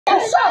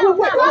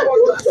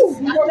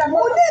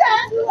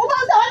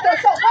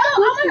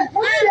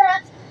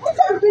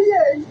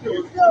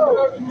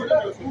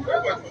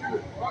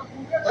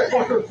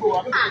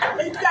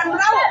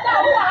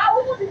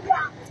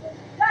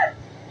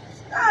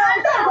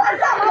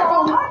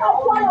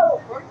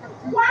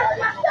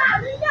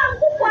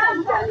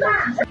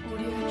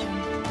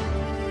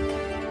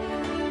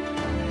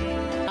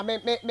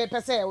Me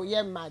pese o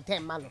ye ma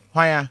 10 malo.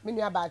 Why? Me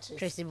nua ba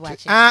Tracey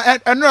Boakye.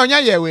 No nya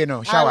ye we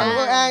no shower.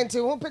 Auntie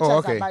who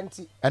pictures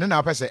abanti. And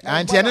na pese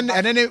auntie and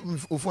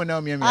ufo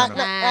na me no.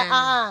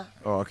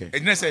 Oh okay.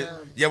 And you say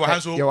you were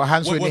hands ni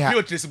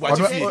ha. Tracey Boakye.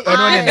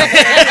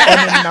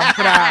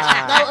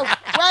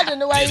 Why don't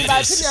know why you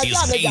buy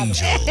me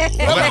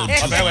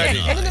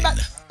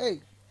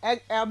Hey,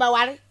 about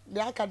worry.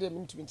 The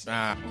academy to me.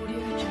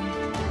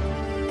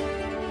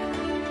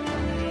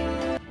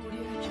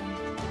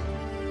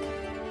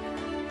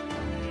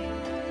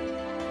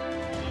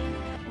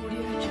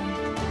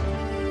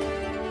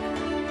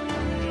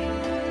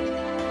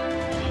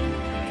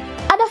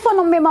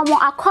 No memo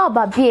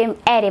akwaba bm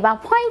ereba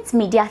Point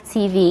Media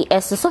TV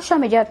as social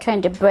media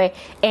trend bre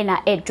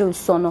ena edru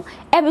sono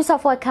ebisa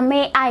for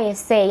kame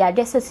say ya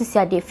just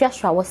sisi de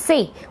Schwar was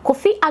say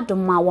Kofi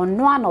Adoma won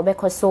no an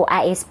obeko so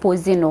I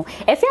expose no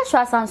if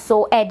Schwar san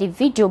so the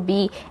video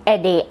be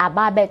de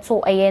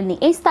ababeto ni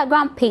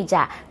Instagram page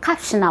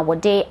caption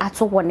awode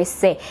ato woni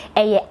say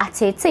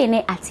atete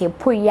ne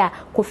atepoya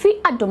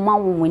Kofi Adoma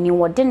won ni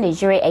wode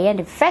Nigeria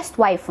the first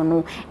wife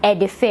no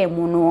the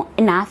fame no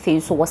na afi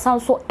so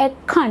wasan so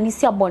kan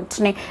nisi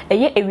abontene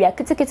ewia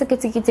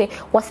kete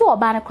wase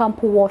oba na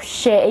krampo wo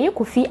hye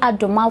Kofi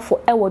Adoma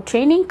for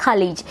training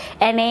college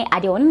ene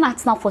ade on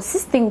national for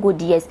 16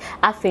 good years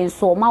afen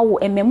so ma wo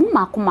ememu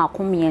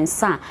mako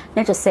miensa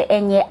na to se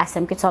enye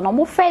asemketa no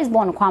mo first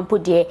born krampo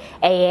de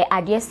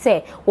ade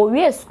se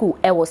owie school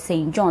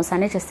St John's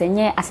na to se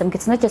enye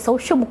asemketa na to se wo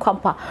hwemu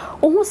krampa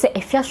ohu se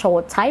Afia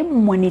show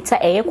time monitor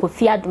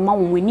Kofi Adoma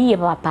woni ye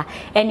papa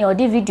ene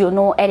ode video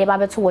no de ba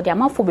beto wo de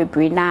amafo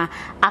bebre na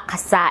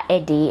akasa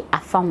de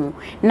afa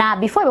na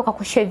before we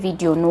kwakwo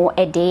video no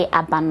de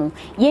abano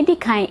yendi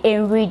kan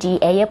enready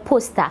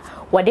poster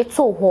wade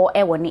to ho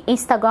woni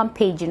Instagram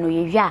page no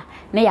yewia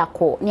na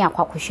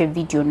yakwa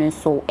video no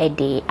so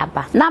de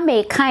aba na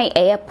me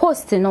kan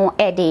post no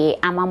de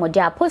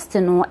amamodia post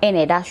no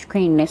ene da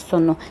screen ne so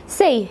no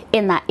say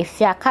ina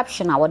Afia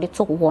caption wade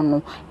to ho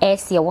no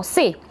say wo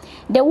say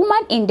the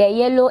woman in the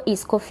yellow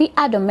is Kofi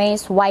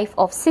Adoma's wife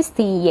of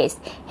 16 years.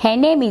 Her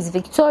name is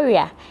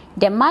Victoria,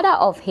 the mother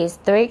of his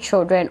 3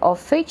 children,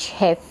 of which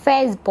her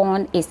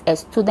firstborn is a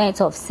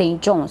student of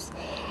St. John's.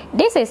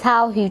 This is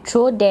how he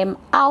threw them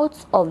out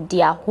of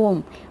their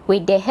home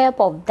with the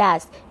help of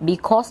that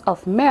because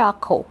of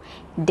Miracle,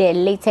 the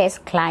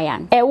latest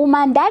client. A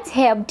woman that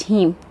helped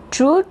him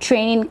through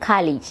training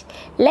college.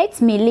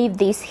 Let me leave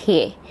this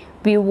here.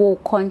 We will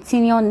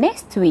continue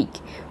next week.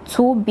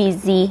 Too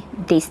busy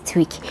this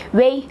week.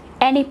 Wait,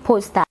 any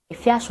poster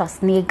Afia Schwar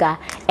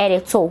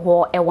to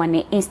ho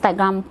won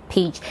Instagram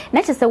page.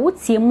 Na che se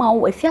wotie ma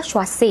wo Afia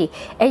Schwar say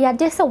ya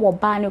de se wo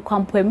ba ne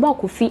kwampo e ma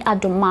Kofi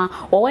Adoma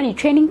wo won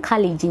training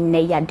college na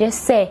ya de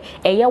se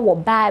wo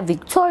ba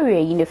Victoria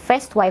in the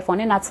first wife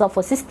on natural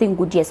for 16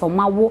 good years o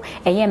ma wo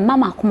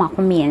mama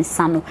akoma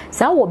ensa no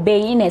sa wo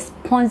be in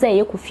sponsor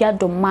Kofi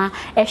Adoma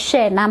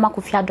share na ma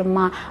Kofi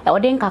Adoma o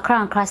de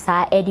nkakra nkra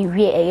sa de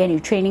wie ni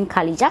training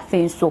college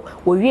afen so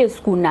wo wie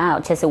school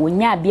na che se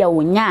wonya bia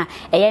wonya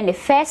the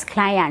first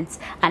client.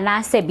 And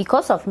I said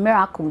because of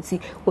Miracle, see,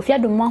 if you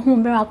do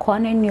one Miracle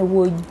and you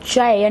would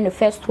try and the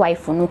first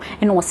wife no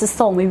and was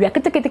so maybe I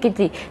could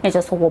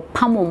just what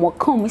pamo more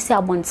come we say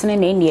about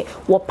any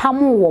what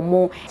pamo or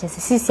more just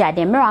see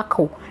the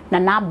Miracle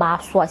na ba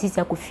so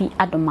asisi Kofi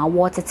Adoma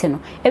water tino.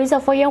 It was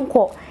for young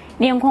call.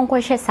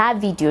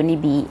 Video ni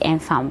bi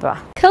enfambra.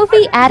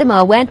 Kofi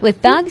Adoma went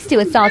with thugs to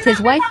assault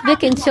his wife,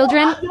 Vic, and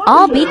children,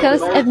 all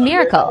because of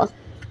Miracle.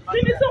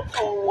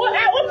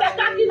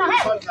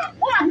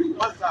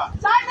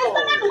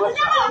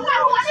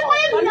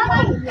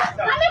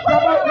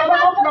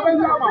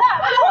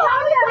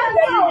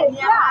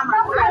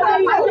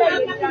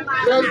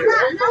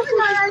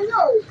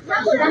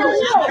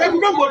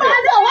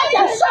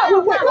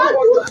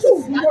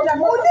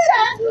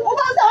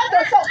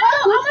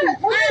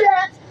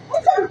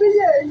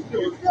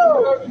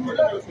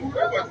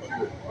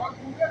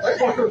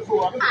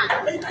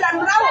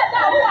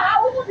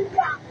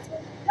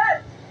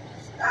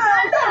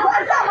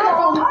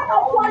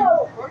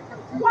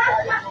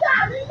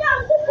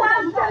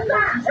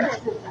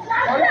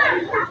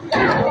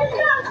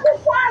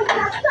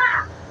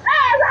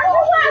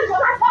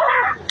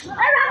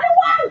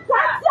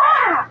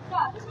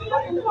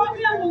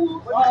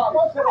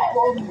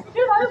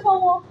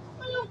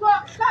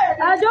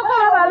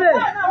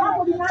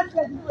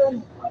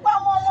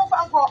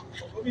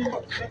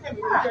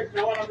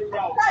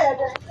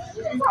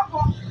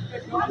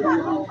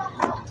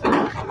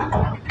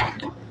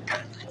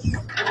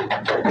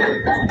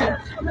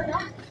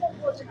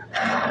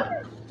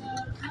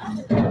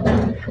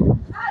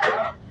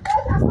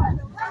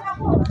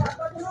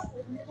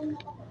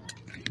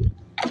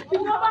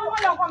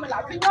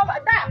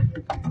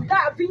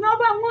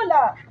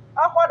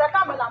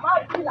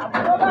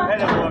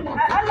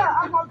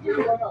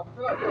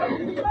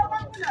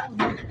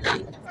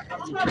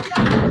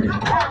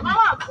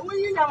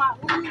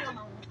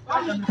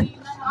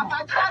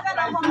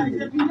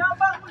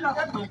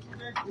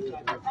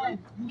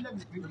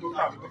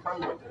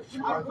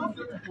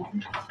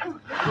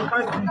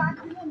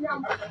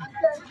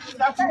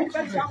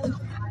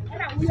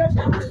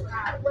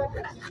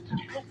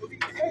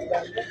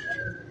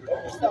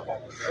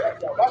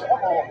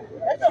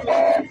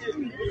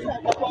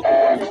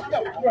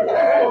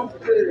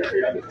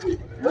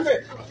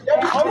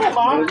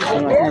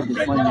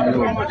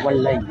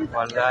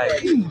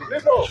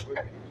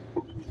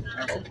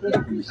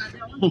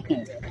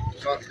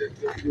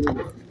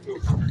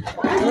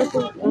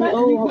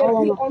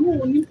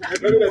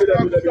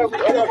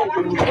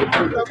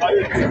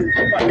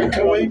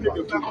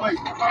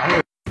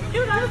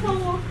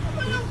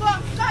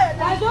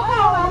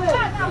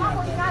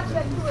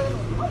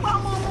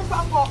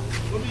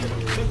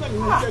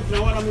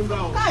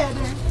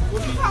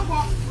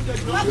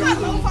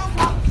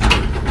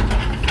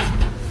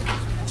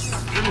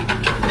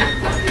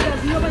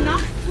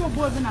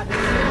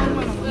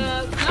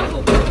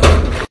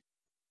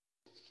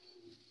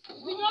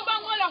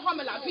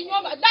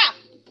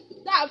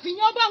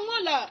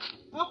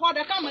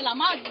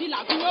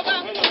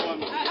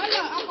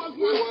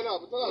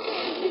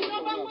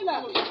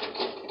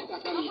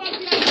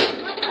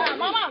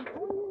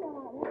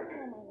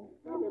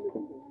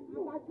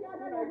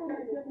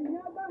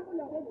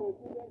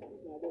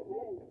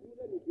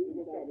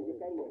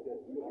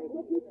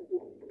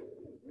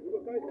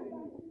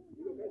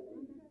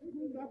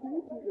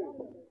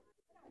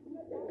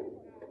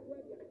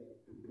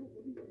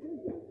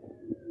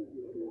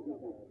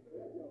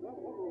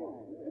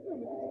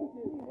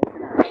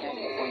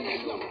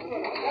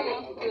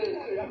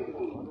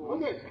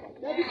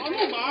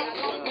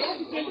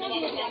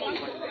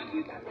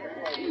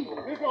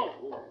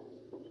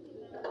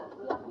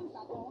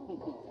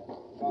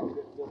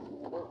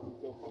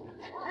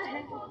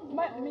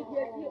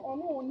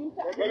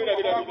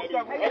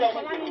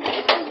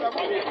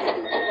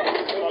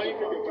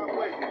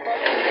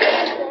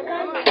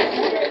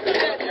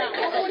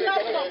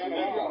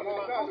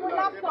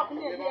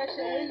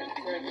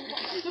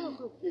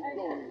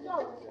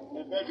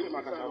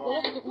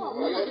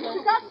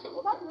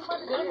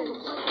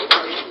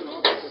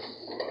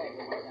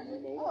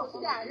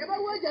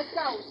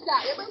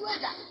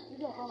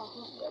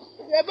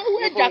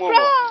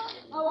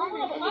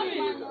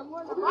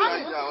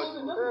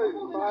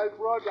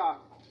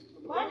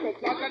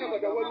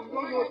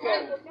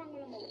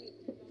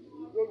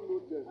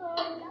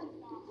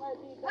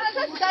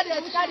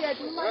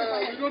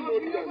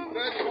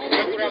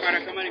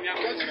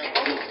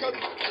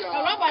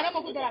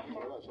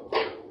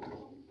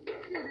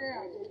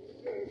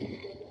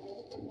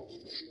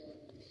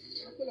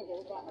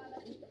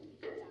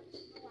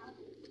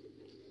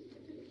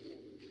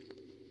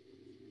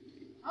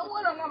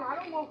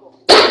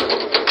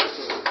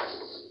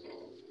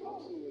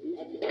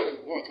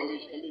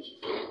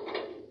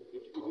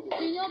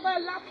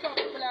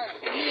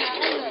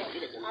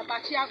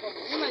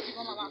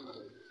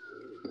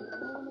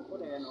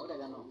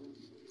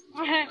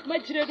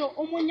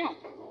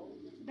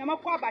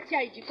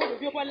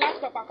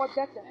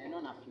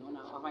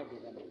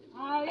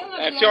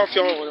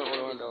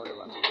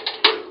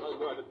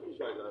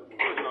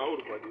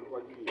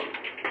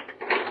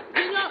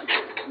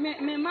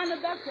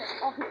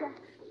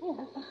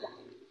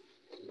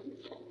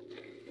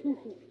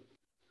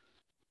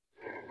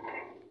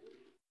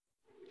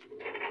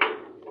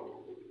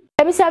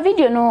 Ebisa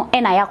video no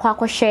na yakwa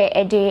akwohwe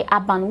ede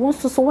aban won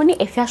so woni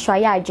Afia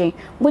Schwar ya agyen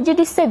boje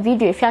de se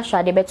video Afia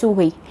Schwar de beto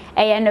hwe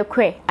eye no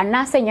kre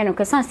anase nya no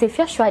ksan se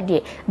Afia Schwar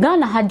de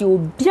Ghana ha de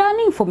obia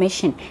na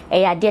information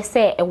eye de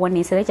se e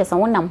woni se leche san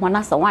wonam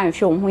hona sa wan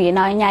hwe ho ye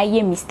na anya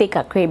ye mistake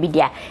akra bi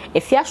dia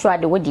Afia Schwar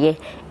de wodie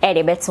e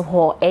de beto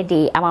ho e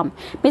de amam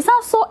bisa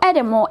so e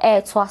de mo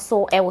e to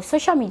so e wo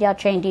social media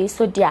trend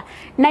so dia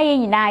na ye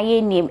nyina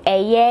ye nim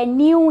eye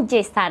new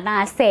gist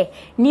na se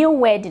new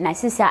word na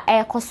sisa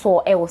e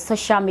koso e wo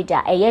social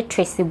media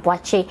Tracey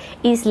Boakye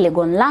is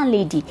Legon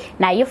landlady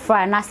na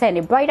yefra na say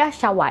the bridal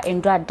shower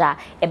endrada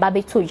e ba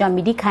beto jam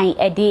midi kan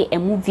e de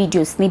emu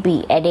videos ni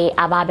bi e de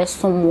ababe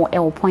somo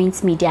e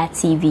Point Media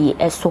TV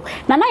so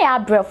na ya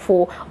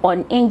Brefo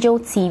on Angel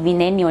TV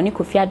na ni oni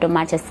Kofi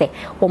Adoma say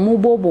wo mu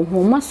bobo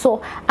hu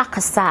so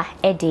akasa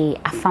e de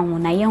afanwo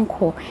na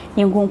yenko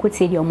yengonko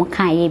te de omo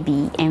kan ye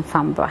bi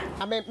enfambra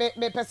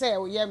me pese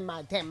o ye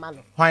ma tem malo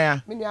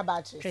hwan me nua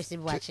ba Tracey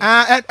Boakye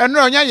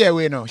eno onya ye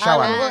we no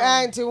shower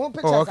anti who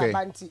pictures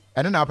abanti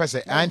eno na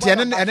pese anti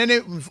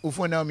ene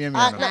ufo na omiam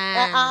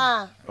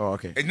no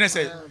okay ene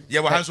say ye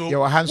wa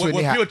hanso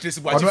ni ha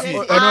Tracey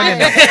Boakye ono ne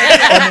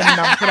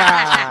na kra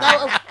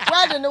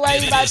where the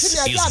way ba ti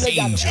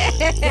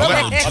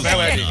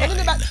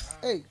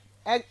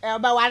me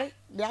ba wari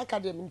the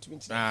academy ntumi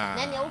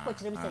na ne wo ko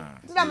kirem se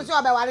ti na me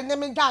so ba wari ne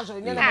me ntaso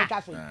ne na me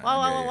taso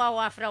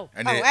wa afra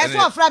e so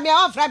afra me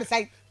afra be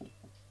sai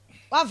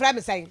One friend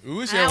me saying. Who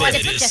is What the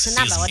it? pictures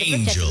number? What the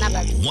pictures Angel number?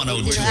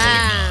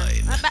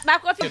 102.9.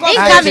 Back off.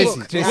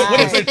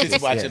 What is it?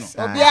 Watching.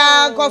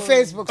 Obian go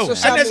Facebook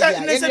social media.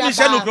 And they say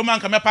Michelle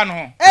Okroman come up on.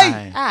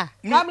 Hey.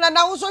 Mamla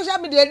na social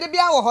media dey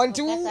bia wo ho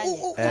nti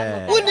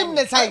unim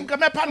ne sai.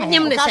 Come up on.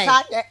 Nim ne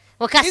sai.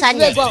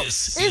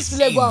 East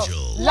Lagos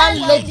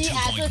landlady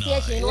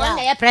association one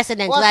day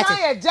president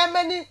what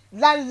Germany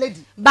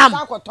landlady bam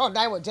ko ton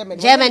dai wo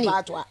Germany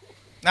na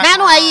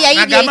no ayi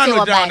dey ti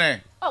wo ba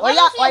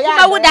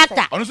oya wo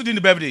doctor onu so di the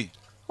birthday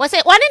wo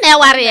say one na e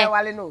ware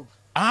one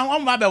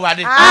ma be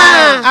ware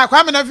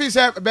Kwame na fi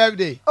say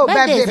birthday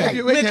birthday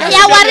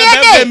ya ware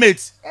dey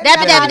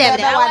David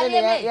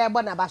ya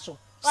bo na ba so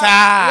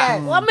sa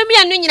wo me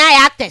anu nyina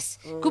ya actors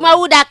kuma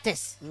wo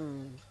doctors ya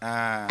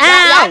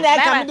na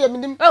ka me dey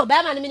minim ba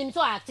ma minim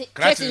so act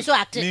Tracey so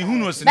act ni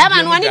hunu so ba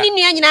ma no ni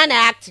nua nyina na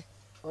act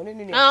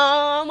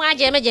ma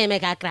jeme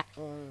kakra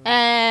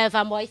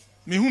fan boys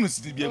me hunu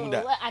si bia mu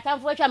da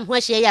atamfo atwa me ho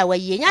ahia ya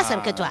wayi nya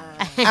asem ketwa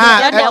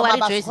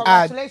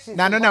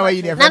na no na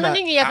wayi ne na no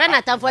ni yefra na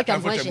atamfo atwa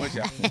me ho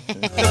ahia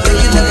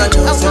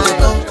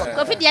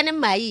Kofi dia ne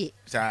mai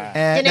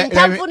ne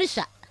ntamfo ni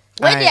sha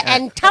we de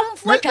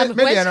entamfo atwa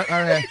me ho ahia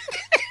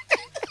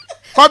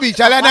Kobi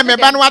chale na me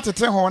ba no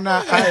atete ho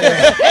na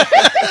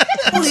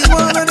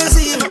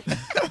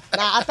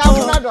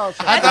atamfo na do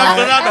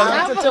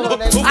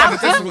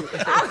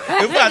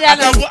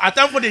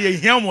atamfo de ye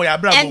hian mo ya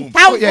bra mo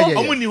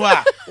omu ni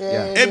wa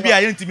ebia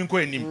ye ntimi nko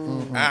enim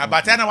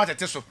abata na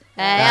watete so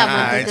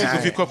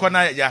Kofi kokko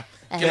na ya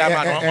kila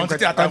ma no on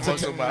tete atamfo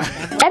so ba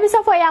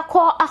Ebisa for ya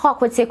call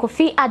akwakote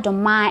Kofi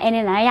Adoma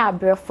ene na ya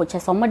Brefo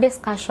cheso mo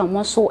discussion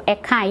mo so e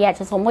kan ya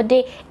cheso mo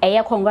de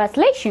eye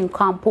congratulation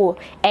campo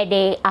e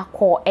de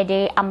akọ e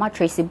de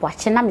Tracey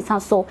Boakye na misan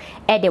so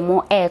e de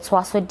mo e to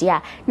aso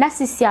dia na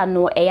sisia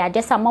no e ya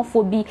desa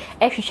mafo bi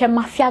e hwehwe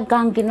mafia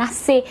gang na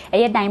se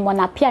e dan mo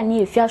na pia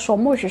ni efia hwo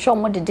mo hwehwe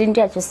mo de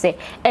dindia chese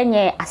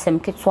enye asem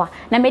ketwa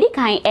na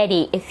medikan e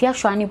de efia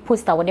hwo ani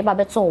poster wo de ba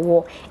beto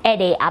wo e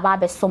de aba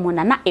be so mo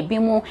na ebi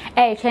mo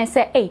e twen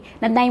se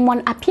na dan mo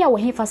apia wo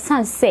hifa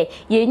sanse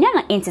ye nya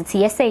na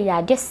entity yese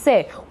ya de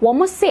se wo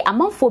mo se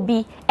amanfo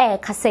bi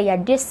kase ya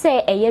de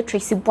se eye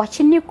Tracey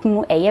Boakye ne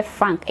kunu eye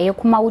Frank eye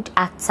Kumawood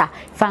actor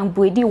Frank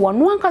Boedi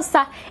wonu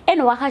ankasa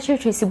ene wa ha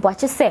Tracey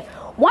Boakye se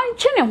one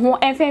chene ho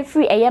enfen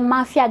free eye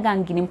mafia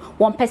ganginim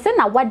one person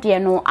na wade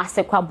no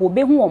asekwa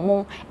bobe hu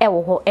omo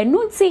wo ho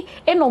enu nti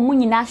eno mu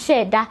nyina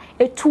sheda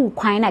etu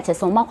kwan na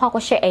chese omakwa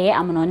akọhye eye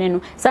amonone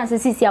no sanse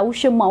sisi a wo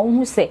hwemu a wo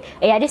hu se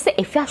eye ade se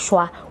efia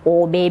hwa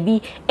o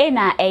baby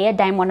ena eye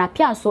diamond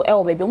apia so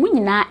wo baby mu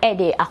nyina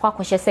de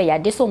akwakọhye se ya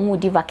de so mu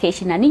di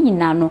vacation na ni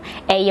nyina no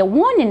eye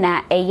won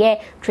na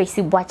eye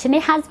Tracey Boakye ne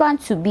husband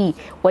to be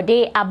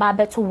wode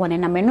ababeto won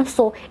na meno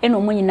so eno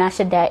mu nyina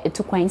sheda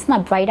etu kwan na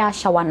bridal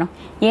shower no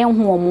ye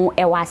mu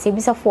ewa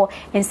asebisafo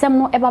ensem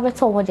no eba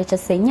beto wo de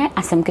chesenya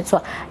asem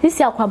ketwa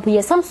sisi akwampo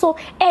ye sanso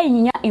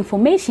enyinya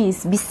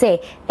informations bi se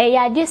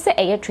eya de se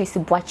eye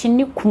Tracey Boakye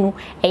ne kunu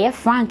eye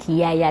Frank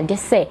ya de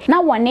se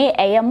na wone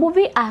eye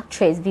movie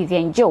actress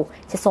Vivian Joe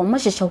cheso mo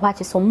hwehwe hwa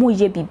cheso mo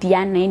ye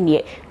bibia na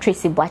ne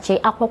Tracey Boakye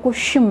akwako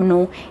hwim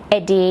no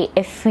de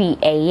free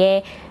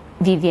eye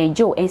Vivian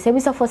Joe and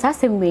sebisafo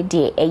sasem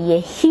de eye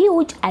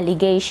huge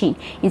allegation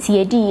inti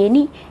ye di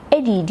yeni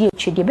edi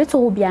chede beto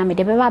obia me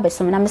de beba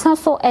beso na mesan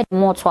so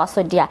mo to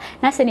aso dia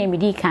na se na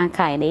medi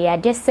kankan na ya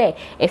de se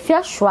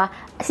efia Schwar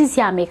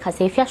sisi ameka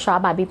se efia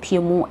Schwar ba be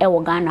piemu e wo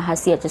Ghana ha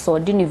se so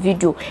de ne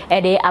video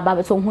e de aba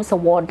beto hu se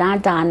wo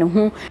dan ne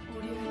hu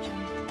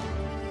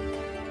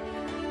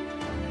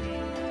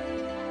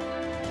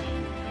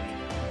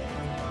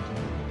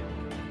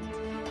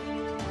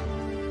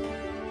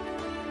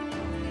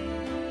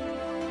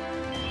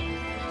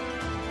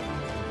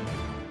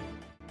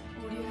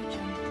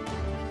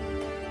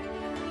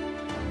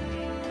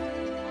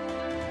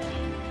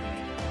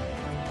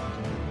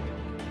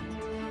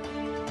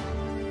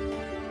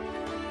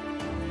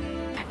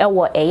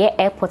ewo eye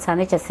airport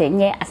ane chese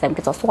nye asem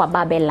keto so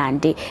aba be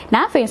lande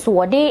na afen so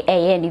wode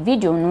eye ni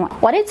video no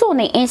wode to on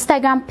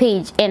Instagram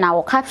page and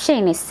our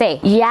caption is say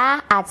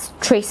yeah at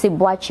Tracey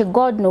Boakye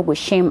God no go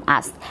shame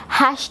us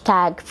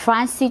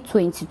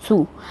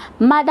 #Francie22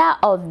 mother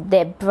of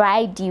the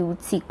bride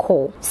duty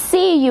call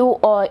see you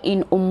all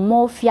in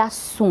Umofia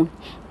soon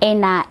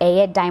ena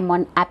eye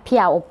diamond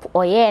apia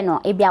oye no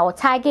ebia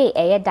otage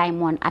eye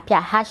diamond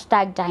apia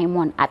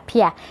 #diamond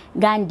apia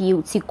gandi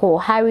utiko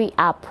hurry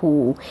up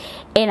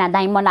ena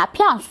diamond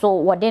apia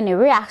so wode ne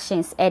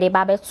reactions ede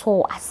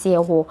babeto ase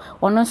ho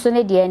ono so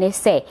ne de ne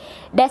say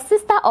the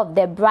sister of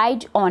the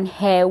bride on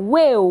her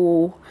way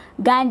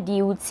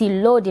gandi uti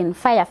loading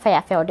fire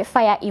the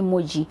fire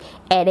emoji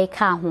ede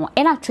ka ho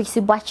ena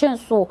Tracey Boakye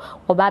so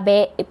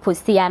obabe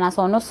posti ya na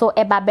so no so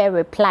ebabe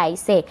reply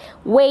say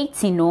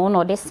waiting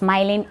no the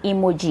smiling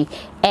emoji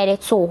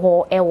to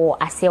ho ewo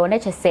ase one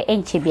che se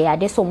enche bia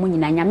de so mu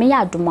nyina nyame ya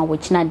adoma wo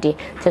kina de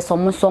che so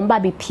mu so mba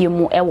be pie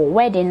mu ewo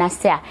wedding na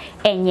se a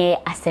enye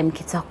asem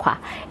kitakwa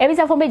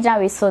ebisa fo be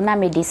janwe so na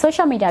me di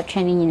social media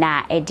training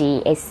na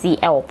edi esi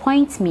ewo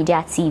Point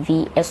Media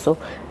TV eso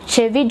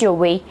che video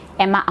we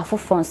ema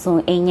afofon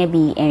so enye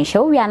bi enhwe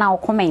wo ya na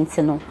comment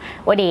no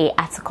wo de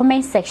at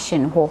comment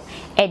section ho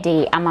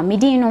edi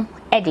amamidi no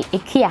edi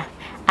ekia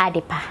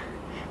adepa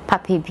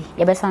papa bi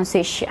ye be san so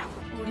ehia